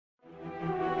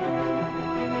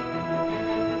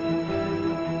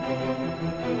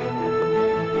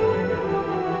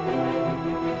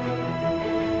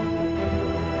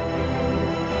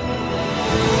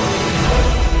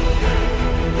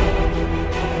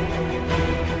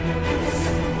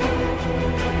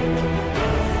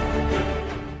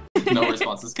No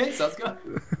responses. Okay, sounds good.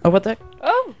 Oh, what the?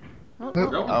 Oh.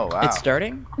 Oh, wow. It's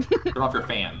starting? Turn off your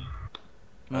fan.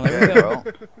 Well, there we go. Well,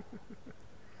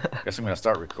 guess I'm going to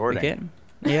start recording. Begin.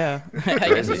 Yeah. I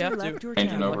guess we User have left to. your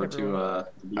Changing channel. over to All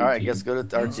right, let's go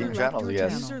to our User team left channels, I your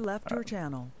guess. User left your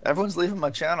channel. Everyone's leaving my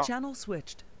channel. Channel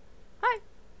switched. Hi.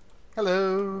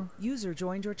 Hello. User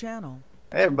joined your channel.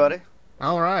 Hey, everybody.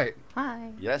 All right.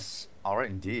 Hi. Yes, all right,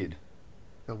 indeed.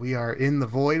 So we are in the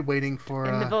void, waiting for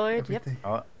In the void, yep. everything.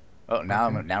 Oh, now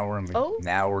we're in the, Oh.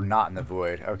 now we're not in the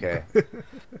void. Okay.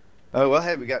 Oh well,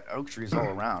 hey, we got oak trees all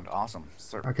around. Awesome.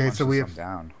 Start Okay, so punching we some have-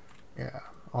 down. Yeah.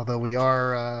 Although we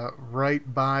are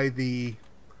right by the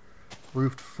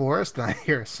roofed forest, and I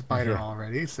hear a spider Yeah.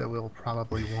 already, so we'll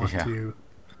probably want Yeah. to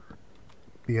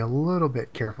be a little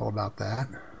bit careful about that.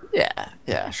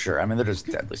 Yeah, sure. I mean, they're just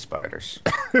deadly spiders,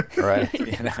 right? You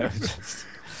know, just,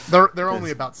 They're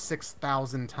only about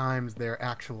 6,000 times their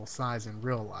actual size in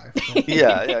real life. So-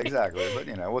 yeah, exactly. But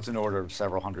you know, what's an order of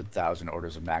several 100,000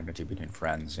 orders of magnitude between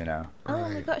friends? You know. Oh, and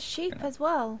we Right. got sheep as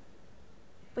well.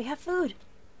 We have food.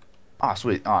 Oh,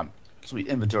 sweet. Sweet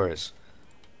inventories.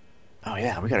 Oh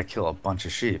yeah, we gotta kill a bunch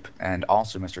of sheep, and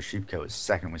also Mr. Sheepcoat is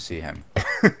second we see him.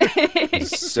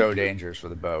 He's so dangerous for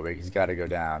the bow. He's got to go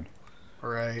down.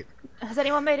 Right. Has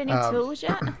anyone made any tools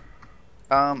yet?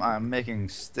 I'm making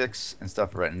sticks and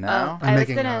stuff right now. I'm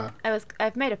making,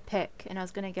 I've made a pick, and I was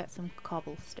gonna get some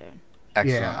cobblestone.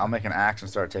 Excellent. Yeah. I'll make an axe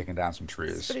and start taking down some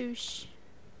trees. Sploosh.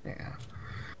 Yeah.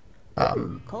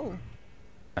 Ooh, cool.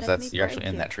 That's you're actually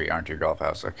in that tree, aren't you, Golf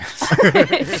House? Okay.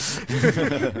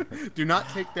 Do not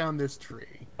take down this tree.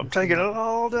 I'm taking it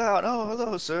all down. Oh,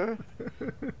 hello, sir.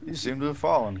 You seem to have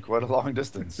fallen quite a long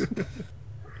distance.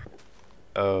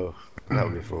 Oh, that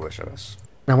would be foolish of us.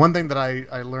 Now, one thing that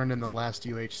I learned in the last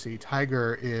UHC,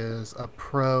 Tiger is a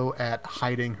pro at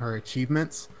hiding her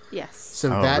achievements. Yes.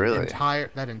 So Oh, that really?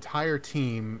 entire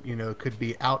team, could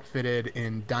be outfitted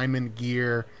in diamond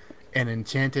gear and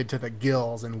enchanted to the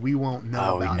gills, and we won't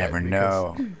know. Oh, we about never it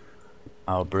because- know.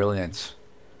 Oh, brilliant.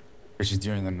 But she's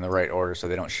doing them in the right order so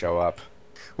they don't show up.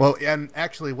 Well, and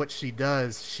actually, what she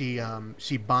does, she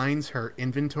binds her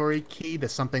inventory key to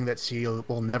something that she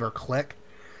will never click,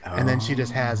 and then she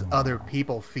just has other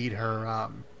people feed her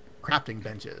crafting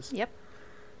benches. Yep.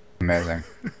 Amazing.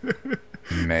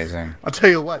 Amazing. I'll tell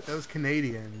you what, those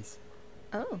Canadians.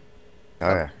 Oh. Oh,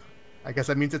 yeah. I guess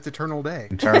that means it's eternal day.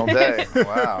 Eternal day.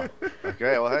 Wow.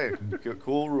 Okay, well, hey,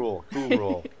 cool rule. Cool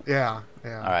rule. Yeah.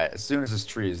 All right, as soon as this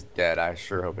tree is dead, I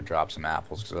sure hope it drops some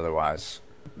apples, because otherwise,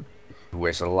 we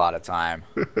wasted a lot of time.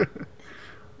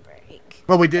 Break.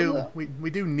 Well, we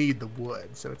do need the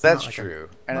wood, so it's That's not like true.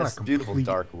 And not it's a beautiful complete-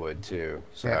 dark wood, too.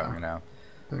 So, Yeah.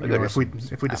 If we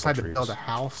apple decide to build trees. a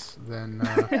house, then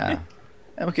Yeah.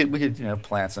 And we could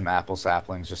plant some apple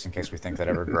saplings just in case we think that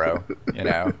ever grow,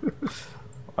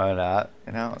 Why not?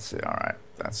 Let's see. All right.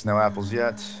 That's no apples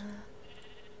yet.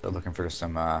 They're looking for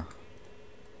some,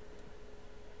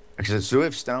 Actually, do we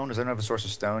have stone? Does anyone have a source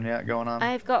of stone yet going on?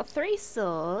 I've got 3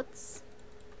 swords.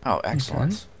 Oh,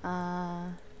 excellent.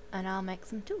 And I'll make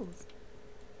some tools.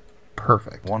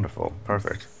 perfect. Wonderful.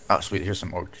 Perfect. Oh, sweet. Here's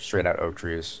some straight out oak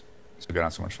trees. So we go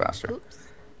down so much faster. Oops.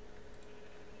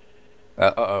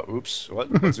 Oops.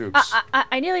 What? What's oops?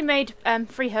 I nearly made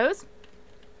 3 hoes.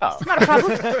 Oh. It's not a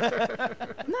problem.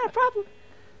 Not a problem.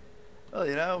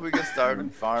 Well, we get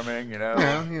started farming,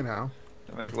 Yeah,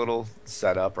 Make a little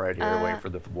setup right here, wait for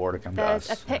the war to come to There's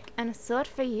us. a pick and a sword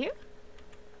for you.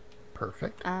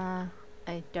 perfect. I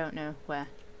don't know where.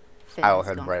 I'll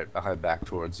Finn's head back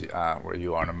towards where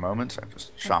you are in a moment. I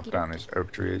just chomp down these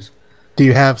oak trees. Do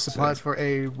you have supplies for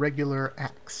a regular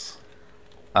axe?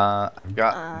 I've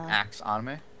got an axe on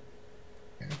me.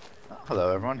 Oh,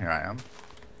 hello, everyone. Here I am.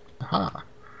 Aha.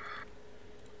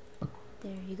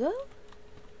 There you go.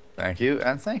 Thank you,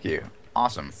 and thank you.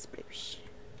 Awesome. Sploosh.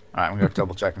 All right, I'm going to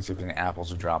double check and see if any apples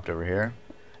have dropped over here.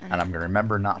 And I'm going to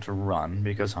remember not to run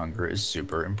because hunger is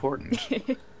super important.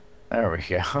 There we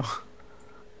go.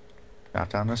 Got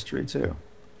down this tree, too.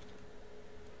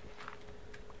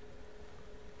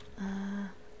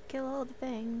 Kill all the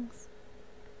things.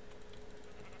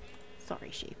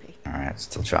 Sorry, sheepy. All right,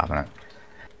 still chopping it.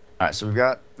 All right, so we've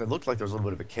got... It looked like there was a little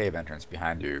bit of a cave entrance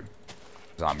behind you,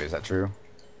 zombie. Is that true?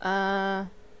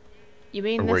 You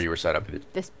mean Or where you were set up?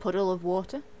 this puddle of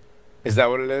water? Is that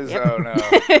what it is? Yep. Oh, no.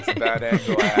 It's a bad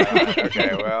angle I have on it.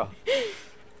 Okay, well...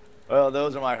 Well,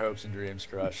 those are my hopes and dreams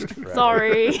crushed. forever.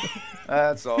 Sorry.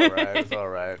 That's all right. It's all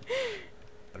right.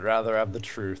 I'd rather have the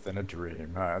truth than a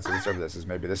dream. All right, so let's over this.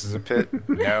 Maybe this is a pit?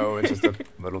 No, it's just a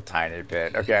little tiny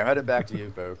pit. Okay, I'm headed back to you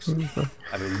folks.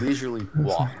 At a leisurely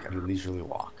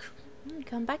walk.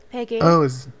 Come back, Peggy. Oh,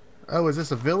 is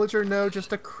this a villager? No,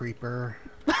 just a creeper.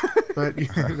 but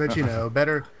but you know,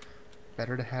 better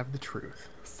to have the truth.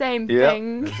 Same Yeah,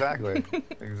 thing. exactly.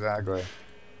 Exactly.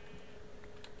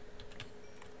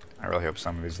 I really hope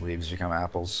some of these leaves become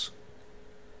apples.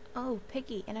 Oh,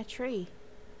 piggy in a tree.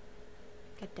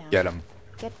 Get down. Get him.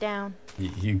 Get down.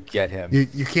 You get him.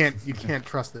 You can't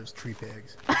trust those tree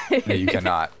pigs. No, you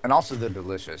cannot. And also, they're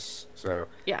delicious. So,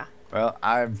 Yeah. well,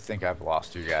 I think I've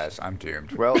lost you guys. I'm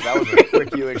doomed. Well, that was a quick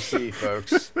UHC,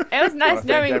 folks. It was nice Wanna thank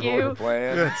knowing everyone you. for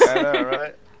playing. Yes. I know,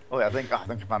 right? Oh, yeah, I think I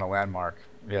found a landmark.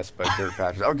 Yes, but dirt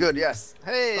patches. Oh, good. Yes.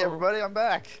 Hey, everybody, I'm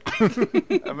back.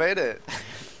 I made it.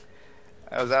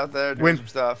 I was out there doing some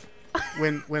stuff.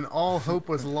 When all hope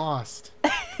was lost.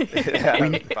 Yeah,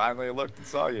 I finally looked and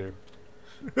saw you.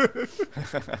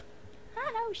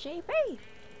 Hello, sheepy.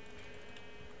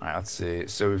 All right, let's see.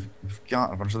 So we've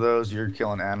got a bunch of those. You're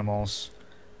killing animals.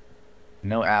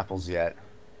 No apples yet.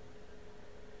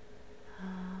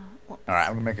 All right,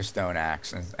 I'm gonna make a stone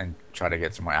axe and try to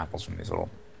get some more apples from these little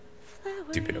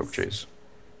stupid oak trees.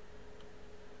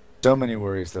 So many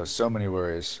worries, though. So many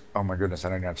worries. Oh my goodness, I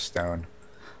don't even have stone.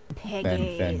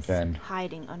 Piggies Fin.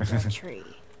 hiding under a tree.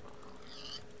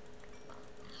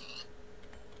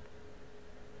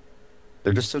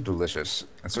 They're just so delicious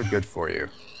and so good for you.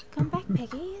 Come back,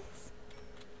 piggies.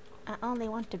 I only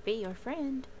want to be your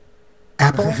friend.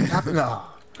 Apple? Apple? No.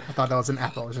 I thought that was an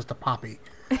apple. It was just a poppy.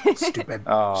 Stupid.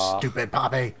 Aw. Stupid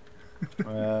poppy.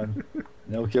 Man,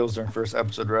 no kills during first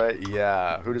episode, right?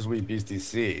 Yeah. Who does WeeBeastie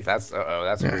see? That's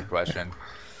that's a good question.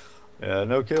 Yeah,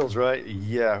 no kills, right?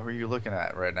 Yeah. Who are you looking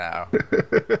at right now?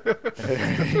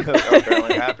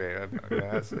 Apparently happy. Okay,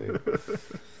 I see.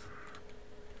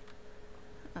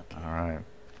 Okay. All right.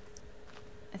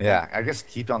 Yeah, I guess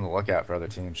keep on the lookout for other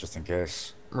teams just in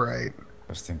case. Right.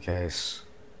 Just in case.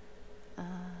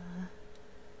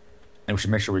 And we should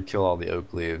make sure we kill all the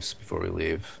oak leaves before we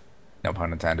leave. No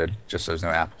pun intended. Just so there's no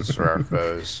apples for our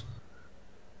foes.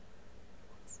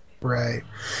 Right.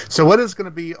 So what is going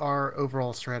to be our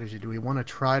overall strategy? Do we want to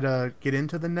try to get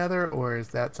into the nether, or is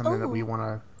that something that we want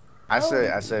to... I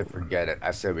say forget it.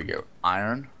 I say we go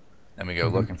iron, then we go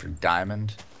looking for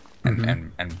diamond,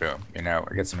 and boom. You know,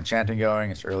 get some enchanting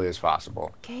going as early as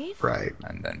possible. Cave? Right.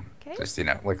 And then Okay. just, you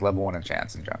know, like level 1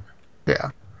 enchants and jump. Yeah.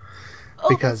 Oh,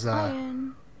 Because, there's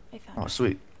iron. I found Oh, it.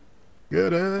 sweet.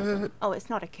 Get it. Oh, it's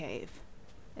not a cave.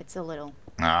 It's a little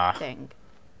Ah. thing.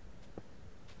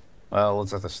 Well,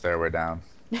 let's let the stairway down.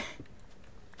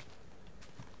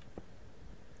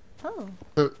 Oh.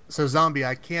 So zombie,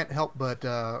 I can't help but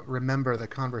remember the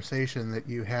conversation that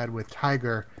you had with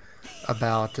Tiger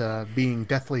about being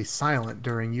deathly silent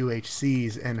during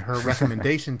UHCs, and her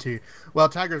recommendation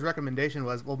Tiger's recommendation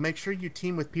was, well, make sure you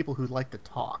team with people who like to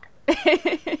talk.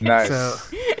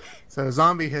 Nice. So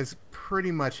zombie has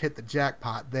pretty much hit the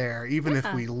jackpot there. Even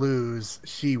if we lose,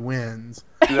 she wins.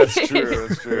 That's true.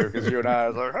 That's true. Because you and I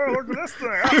was like, "Oh, look at this thing!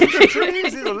 I see some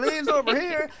trees. These are leaves over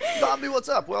here." Zombie, what's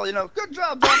up? Well, you know, good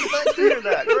job, Zombie. Thanks to hear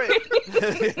that.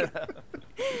 Great.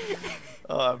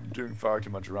 Oh, I'm doing far too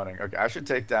much running. Okay, I should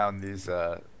take down these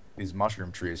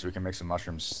mushroom trees so we can make some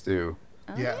mushroom stew.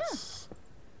 Oh, Yes. Yeah.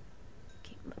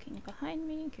 Keep looking behind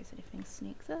me in case anything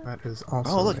sneaks up. That is also...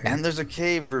 Oh, look, and there's a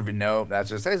cave. No, that's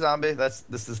just, hey, Zombie. This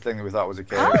thing that we thought was a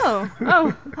cave.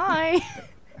 Oh, hi.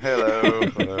 Hello.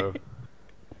 Hello.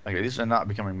 Okay, these are not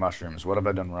becoming mushrooms. What have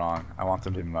I done wrong? I want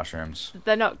them to be mushrooms.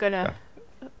 They're not gonna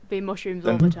be mushrooms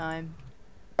all the time.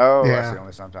 Oh, Yeah. I see.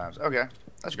 Only sometimes. Okay,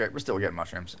 that's great. We're still getting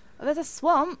mushrooms. Oh, there's a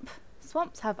swamp.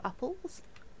 Swamps have apples.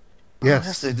 Yes.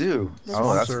 Yes, they do. There's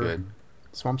Oh, that's swamps are- good.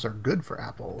 Swamps are good for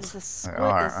apples. There's a squid. All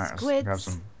right, There's all right, let's squids. grab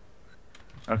some.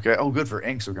 Okay. Oh, good for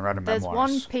ink, so we can write a There's memoirs.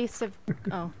 one piece of.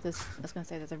 Oh, I was gonna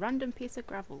say there's a random piece of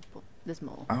gravel, but there's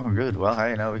more. Oh, good. Well,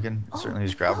 hey, you know, we can certainly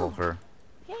use gravel oh. for.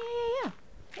 Yeah.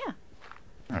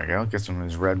 There we go. Get some of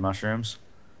these red mushrooms.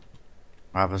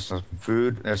 Have us some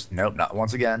food. Nope, not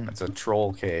once again. It's a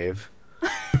troll cave.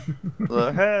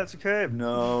 Like, hey, it's a cave.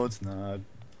 No, it's not.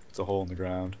 It's a hole in the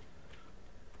ground.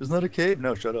 Isn't that a cave?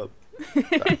 No, shut up.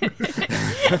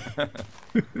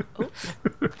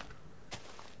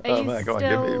 Are you man, go on,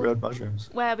 give me still red mushrooms.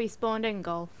 where we spawned in,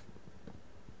 Golf?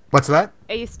 What's that?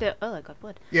 Are you still? Oh, I got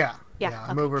wood. Yeah. Yeah,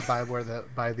 I'm okay. over by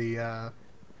the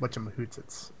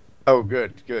Whatsamahootsits. Oh,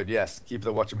 good, good. Yes, keep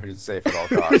the Whatsamahootsits safe at all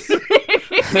costs.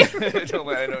 Don't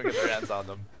let anyone get their hands on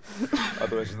them.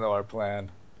 Otherwise, you know our plan.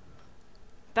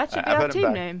 That should be I've our had 'em team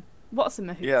back. name.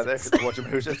 Whatsamahootsits. Yeah, there's the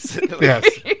Whatsamahootsits.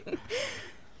 Yes.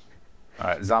 All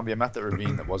right, Zombie, I'm at the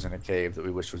ravine that wasn't a cave that we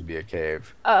wish would be a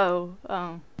cave. Oh.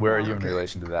 Where are you in Okay.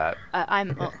 relation to that?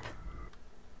 I'm up.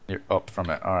 You're up from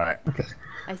it. All right. Okay.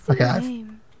 I see Okay, your I've-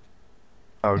 name.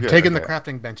 Oh, I've good. taken the okay.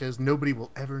 crafting benches. Nobody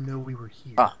will ever know we were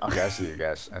here. Oh, okay. I see you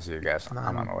guys. And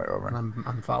I'm on my way over. and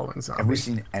I'm following zombie. Have we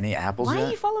seen any apples Why yet?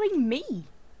 are you following me?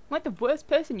 I'm like the worst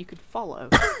person you could follow.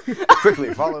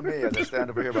 Quickly, follow me as I stand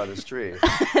over here by this tree.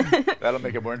 That'll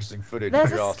make it more interesting footage There's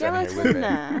if you're all a standing here with skeleton me.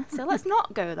 there, so let's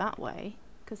not go that way.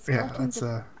 Because Yeah, skeletons.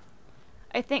 that's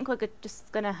I think we're just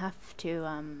gonna have to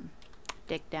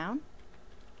dig down.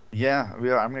 Yeah, we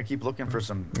are. I'm gonna keep looking for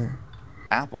some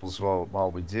apples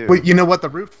while we do. Well, you know what? The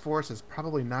roofed forest is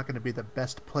probably not going to be the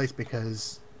best place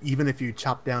because even if you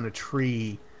chop down a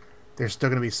tree, they're still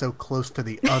going to be so close to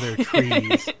the other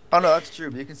trees. Oh no, that's true.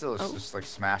 But you can still just like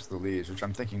smash the leaves, which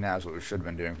I'm thinking now is what we should have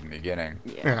been doing from the beginning.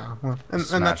 Yeah, well, and that's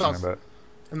Smashing also, them,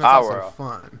 and that's also Our-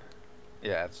 fun.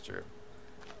 yeah, that's true.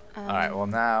 All right. Well,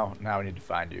 now we need to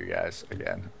find you guys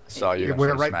again. I saw you. Yeah, guys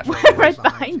we're started right- smashing Right the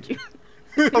behind you.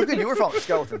 leaves. Oh, good. You were following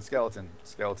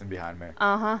skeleton behind me.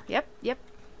 Yep.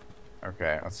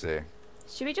 Okay. Let's see.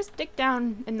 Should we just dig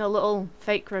down in the little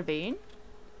fake ravine?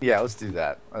 Yeah, let's do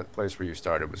that. That place where you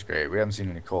started was great. We haven't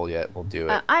seen any coal yet. We'll do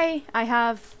it. I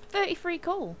have 33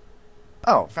 coal.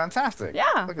 Oh, fantastic. Yeah.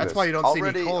 Look at That's this. why you don't see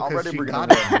any coal, 'cause Already she we're got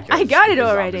gonna it. win I because got it there's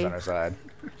zombies already. on our side.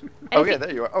 And Oh if yeah, you-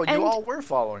 there you are. Oh, and you all were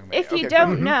following me. If you Okay,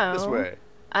 don't cool. know, This way.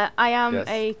 I am Yes.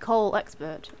 a coal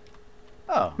expert.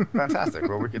 Oh, fantastic.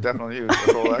 Well, we could definitely use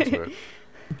a coal expert.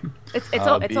 It's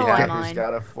all Be I happy mine. He's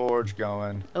got a forge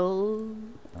going. Oh.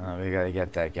 We gotta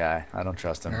get that guy. I don't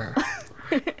trust him.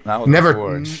 Not with Never. the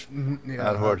forge.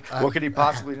 Not forge. a- What could he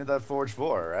possibly need that forge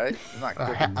for, right? He's not a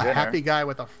cooking dinner. happy guy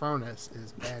with a furnace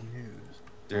is bad news.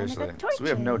 Seriously. the So we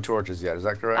have no torches. torches yet. Is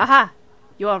that correct? Aha!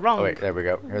 You are wrong. Oh wait, there we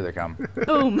go. Here they come.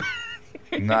 Boom.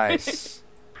 Nice.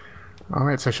 All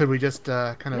right, so should we just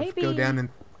kind of Maybe- go down in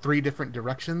 3 different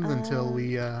directions until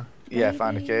we? Yeah,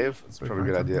 find a Maybe- cave. That's probably a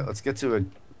good idea. Let's get to a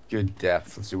good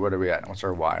depth. Let's see, what are we at? What's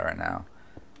our Y right now?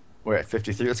 We're at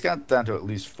 53. Let's get down to at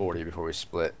least 40 before we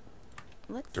split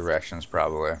Let's. directions,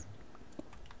 probably.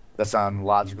 That sound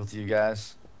logical to you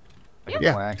guys? Like a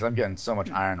Yeah. plan? Because I'm getting so much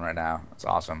iron right now. It's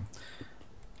awesome.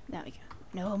 There we go.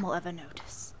 No one will ever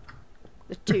notice.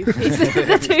 The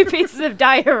two pieces of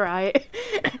diorite.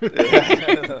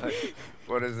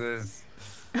 What is this?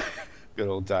 Good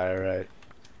old diorite.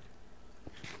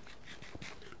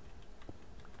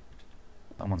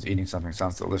 Someone's eating something.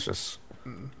 Sounds delicious.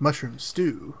 mushroom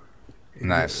stew. It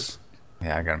Nice. is.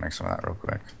 Yeah, I gotta make some of that real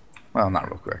quick. Well, not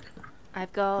real quick. I've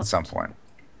At got some point.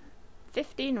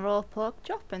 15 raw pork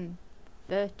chop and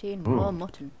 13 Ooh. raw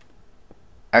mutton.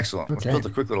 Excellent. Let's Okay. build a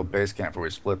quick little base camp before we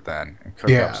split then and cook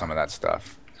Yeah. up some of that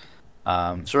stuff.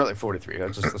 So we're at like 43.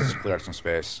 Let's just clear out some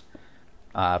space.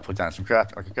 Put down some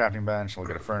crafting bench. We'll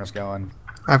get a furnace going.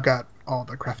 I've got all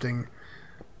the crafting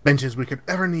benches we could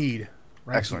ever need.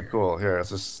 Right Excellent. here. Cool. Here, let's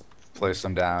just place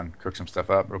them down, cook some stuff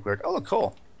up real quick. Oh, look,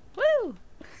 coal. Woo!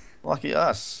 Lucky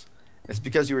us. It's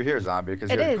because you were here, zombie, because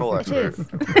It you're a is, coal it expert. is.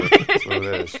 That's what it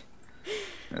is.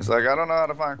 It's like, I don't know how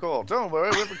to find coal. Don't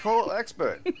worry, we're the coal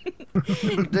expert.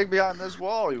 Dig behind this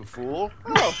wall, you fool.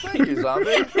 Oh, thank you,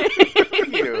 zombie. Thank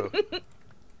you.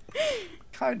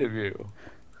 Kind of you.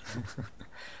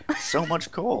 So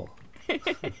much coal.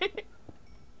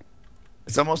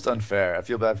 It's almost unfair. I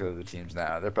feel bad for the other teams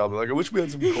now. They're probably like, I wish we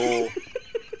had some coal.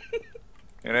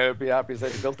 You know, it'd be happy if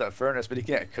they built that furnace, but he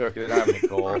can't cook. They don't have any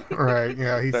coal. Right.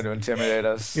 Yeah. He's Trying to intimidate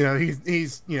us.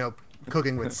 he's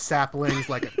cooking with saplings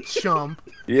like a chump.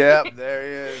 Yep, there he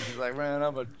is. He's like, man,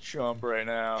 I'm a chump right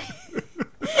now.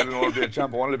 I didn't want to be a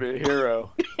chump. I wanted to be a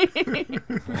hero.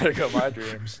 There go my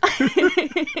dreams.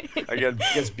 I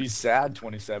guess be sad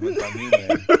 27th on you,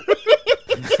 man.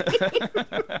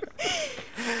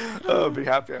 Oh, be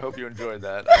happy. I hope you enjoyed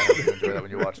that. I hope you enjoy that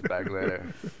when you watch it back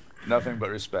later. Nothing but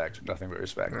respect. Nothing but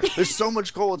respect. There's so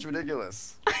much coal, it's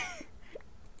ridiculous.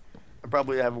 I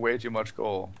probably have way too much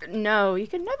coal. No, you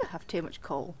can never have too much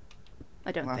coal.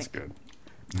 I don't That's think.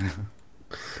 good.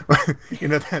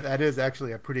 That is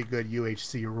actually a pretty good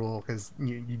UHC rule because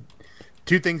you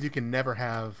 2 things you can never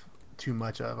have too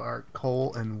much of are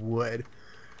coal and wood.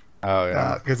 Oh,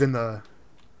 yeah. Because in the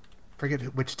forget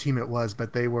which team it was,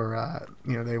 but they were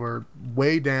they were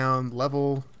way down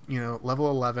level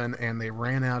 11, and they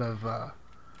ran out of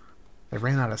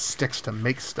sticks to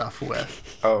make stuff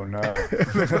with. Oh, no.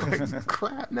 Like,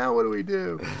 crap! Now what do we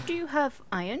do? Do you have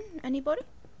iron? Anybody?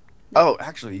 Oh,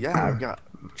 actually, yeah, I've got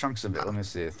chunks of it. Let me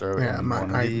see. Throw it in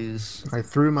one of these. I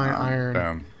threw my iron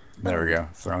Boom. There we go.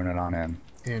 Throwing it on in.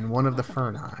 in one of the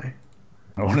ferni.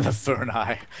 One of the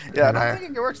furnace. Yeah, I And don't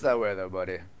think it works that way, though,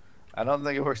 buddy. I don't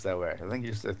think it works that way. I think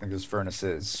you just think there's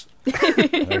furnaces.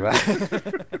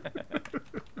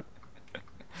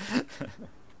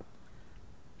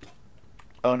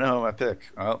 Oh no, my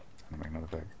pick. Oh, I'm gonna make another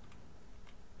pick.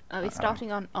 Are we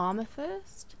starting on armor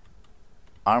first?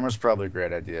 Armor's probably a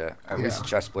great idea. At least a Yeah.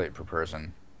 chest plate per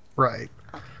person. Right.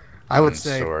 I would And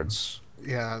say swords.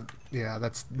 yeah,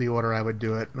 that's the order I would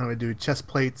do it. I would do chest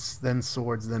plates, then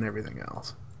swords, then everything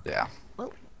else. Yeah.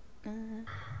 Well, there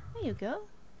you go.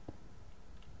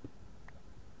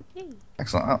 Yay.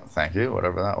 Excellent. Oh, thank you.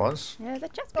 Whatever that was. Yeah, the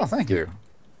chest Oh, thank you.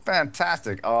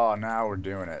 Fantastic. Oh, now we're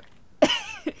doing it.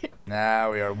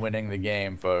 Now we are winning the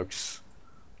game, folks.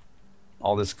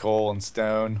 All this coal and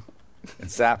stone and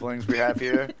saplings we have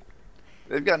here.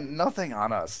 They've got nothing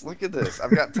on us. Look at this.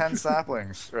 I've got 10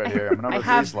 saplings right here. I'm I number 3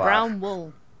 have slot. brown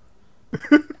wool.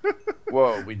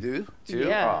 Whoa, we do? Too?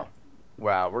 Yeah. Oh,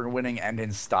 wow, we're winning and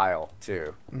in style,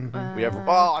 too. Mm-hmm. We have...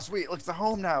 Oh, sweet. Look, it's a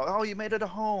home now. Oh, you made it a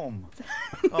home.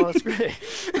 Oh, that's great.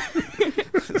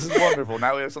 This is wonderful.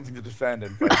 Now we have something to defend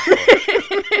and fight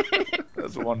for.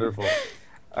 That's wonderful.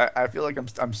 I feel like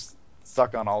I'm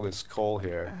stuck on all this coal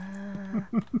here.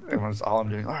 Everyone's all I'm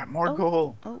doing. All right, more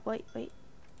coal. Oh, wait.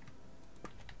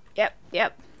 Yep. Yeah,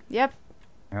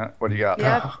 what do you got?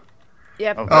 Yep.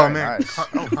 Yep. Oh, Oh very man, nice.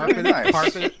 carpet, very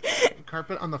nice.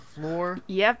 carpet on the floor.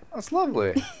 Yep. That's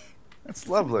lovely. That's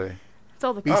lovely. It's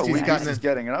all the Beastie's Oh, gotten Weebeastie's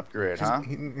getting an upgrade, huh?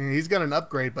 He's got an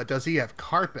upgrade, but does he have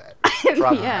carpet?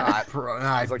 Probably Yeah.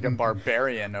 not. He's like a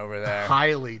barbarian over there.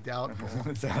 Highly doubtful.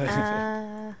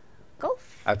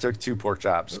 Golf. I took 2 pork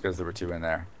chops because there were 2 in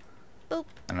there. Boop.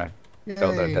 And I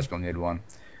felt that I Yay. desperately needed one.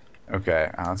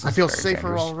 Okay. This I is feel very safer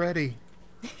dangerous. already.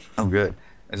 Oh, good.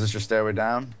 Is this your stairway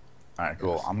down? All right,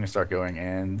 cool. I'm gonna start going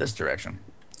in this direction.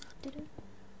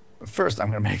 But first, I'm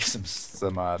gonna make some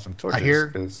torches. I hear-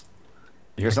 'cause-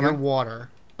 You hear I hear something? water,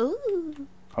 Ooh.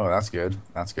 Oh, that's good.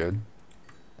 That's good.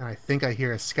 and I think I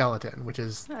hear a skeleton, which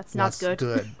is That's not less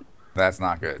good. That's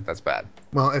not good. That's bad.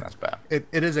 Well, That's bad. it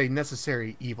is a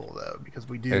necessary evil though, because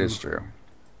we do. It is true.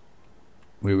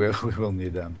 We will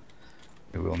need them.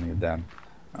 We will need them.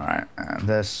 All right, and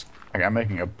this. Okay, I'm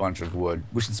making a bunch of wood.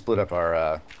 We should split up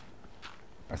our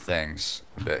things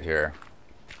a bit here.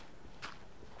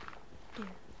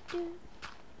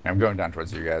 I'm going down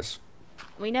towards you guys.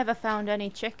 We never found any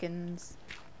chickens.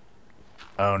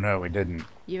 Oh no, we didn't.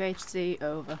 UHC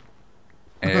over.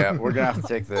 Yeah, we're gonna have to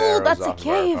take the Oh, arrows that's a off of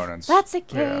our cave. opponents. That's a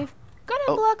cave. Gotta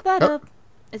Oh. block that Oh. up.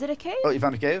 Is it a cave? Oh, you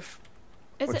found a cave?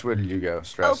 Is Which it? way did you go?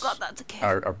 Stress. Oh god, that's a cave.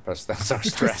 Or that's our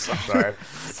stress. I'm sorry.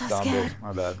 So Stumbled. scared.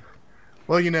 My bad.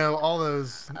 Well, you know, all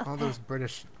those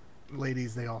British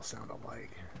ladies, they all sound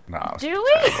alike. No. it's Do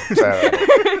we?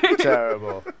 Terrible.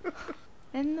 Terrible.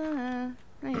 In the...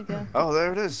 There you go. Oh,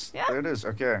 there it is. Yeah. There it is.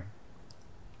 Okay.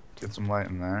 Get some light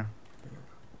in there.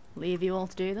 Leave you all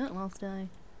to do that whilst I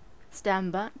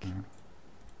stand back.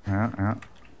 Yeah.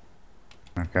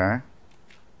 Okay.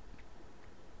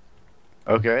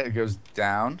 Okay, it goes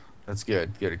down. That's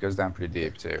good. Good. It goes down pretty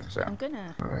deep too. So. I'm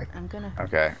gonna... All right.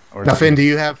 Okay. Now, Finn,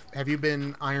 have you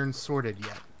been iron sorted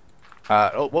yet?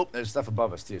 Oh, whoa, there's stuff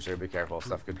above us too, so be careful.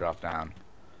 Stuff could drop down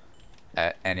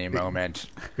at any moment.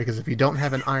 Because if you don't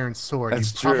have an iron sword,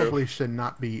 That's you true. probably should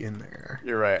not be in there.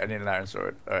 You're right. I need an iron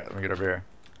sword. All right, let me get over here.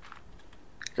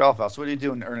 Golfhouse, what are you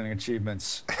doing earning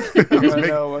achievements? You wanna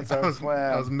know what's our I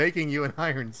plan? was making you an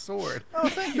iron sword. Oh,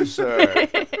 thank you, sir.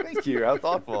 Thank you. How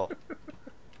thoughtful.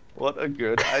 What a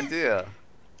good idea.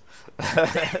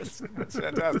 That's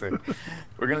fantastic.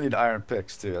 We're gonna need iron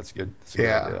picks too. That's good. That's a good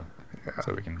Yeah. idea. Yeah.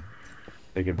 So we can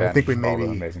take I advantage think we of all the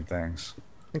maybe- amazing things.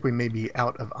 I think we may be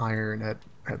out of iron at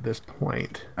this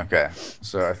point. Okay,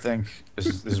 so I think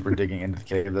this is we're digging into the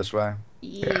cave this way.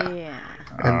 Yeah.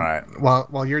 All And right.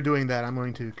 While you're doing that, I'm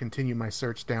going to continue my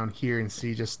search down here and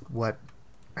see just what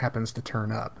happens to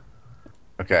turn up.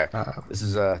 Okay. Uh, This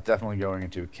is definitely going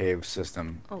into a cave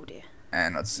system. Oh dear.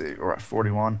 And let's see, we're at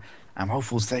 41. I'm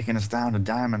hopeful it's taking us down to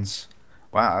diamonds.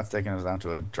 Wow, that's taking us down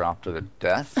to a drop to the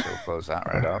death. So we'll close that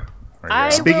right up. There we I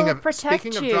go. Speaking will of protect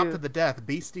speaking of drop you. to the death,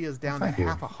 Beastie is down to Thank you.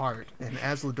 half a heart, and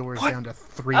Aslador is down to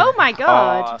 3. Oh my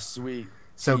god. Aw, sweet.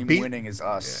 So Team Be- winning is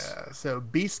us. Yeah, so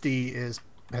Beastie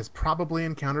has probably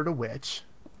encountered a witch,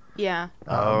 Yeah.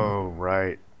 Oh,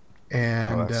 right. and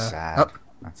Oh, that's sad. oh,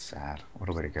 That's sad. What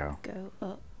a way to go. Go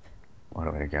up. What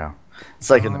a way to go. It's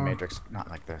like in the Oh. Matrix. Not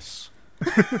like this.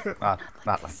 not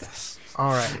like this.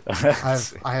 all right.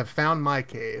 I have found my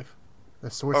cave, the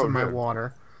source Oh, of my good.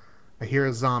 water. I hear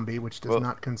a zombie, which does Well-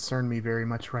 not concern me very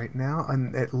much right now,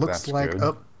 and it looks That's like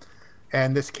good.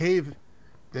 and this cave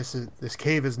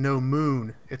is no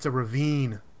moon. It's a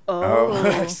ravine. Oh,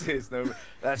 I Oh. see.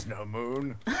 That's no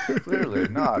moon. Clearly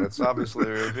not. It's obviously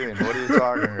a ravine. What are you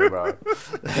talking about?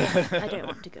 I don't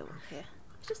want to go up here.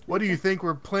 What do you think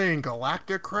we're playing,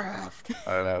 ColonyCraft?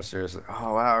 I don't know, seriously.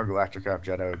 Oh wow, GalacticCraft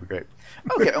Jedi would be great.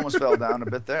 Okay, almost fell down a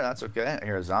bit there. That's okay. I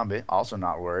hear a zombie. Also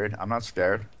not worried. I'm not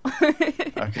scared.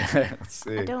 Okay, let's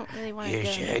see. I don't really want to You go.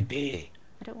 should be.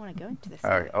 I don't want to go into this.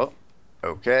 All right. Oh,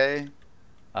 okay.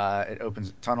 It opens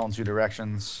a tunnel in 2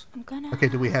 directions. I'm gonna. Okay,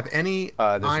 do we have any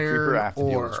There's a creeper. I iron have to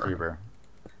deal with this ore? creeper.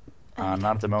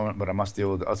 Not at the moment, but I must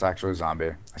deal with. Oh, it's actually a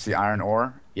zombie. I see iron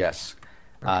ore. Yes.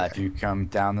 If you come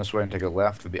down this way and take a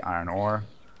left with the iron ore,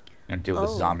 you're gonna deal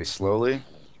with this zombie slowly.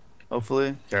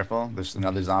 Hopefully, careful. There's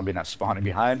another zombie not spawning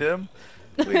behind him.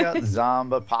 We got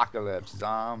zombie apocalypse,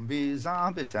 zombie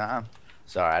time.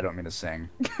 Sorry, I don't mean to sing.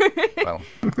 Well,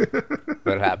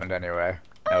 but it happened anyway.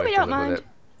 Now we have to don't live mind. with it.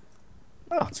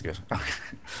 Oh, that's good.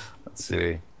 Let's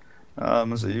see.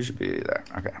 So you should be there.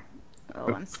 Okay.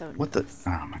 Oh, I'm so. What the? nervous.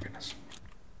 Oh my goodness.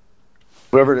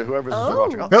 Whoever's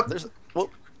watching. Oh, Nope. there's. Whoa,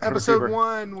 Episode creeper.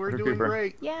 1, we're Heard a doing creeper.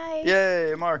 great. Yay!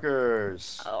 Yay,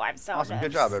 markers. Oh, I'm so Awesome.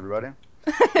 Good nervous. job, everybody.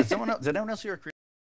 Did anyone else hear a creeper?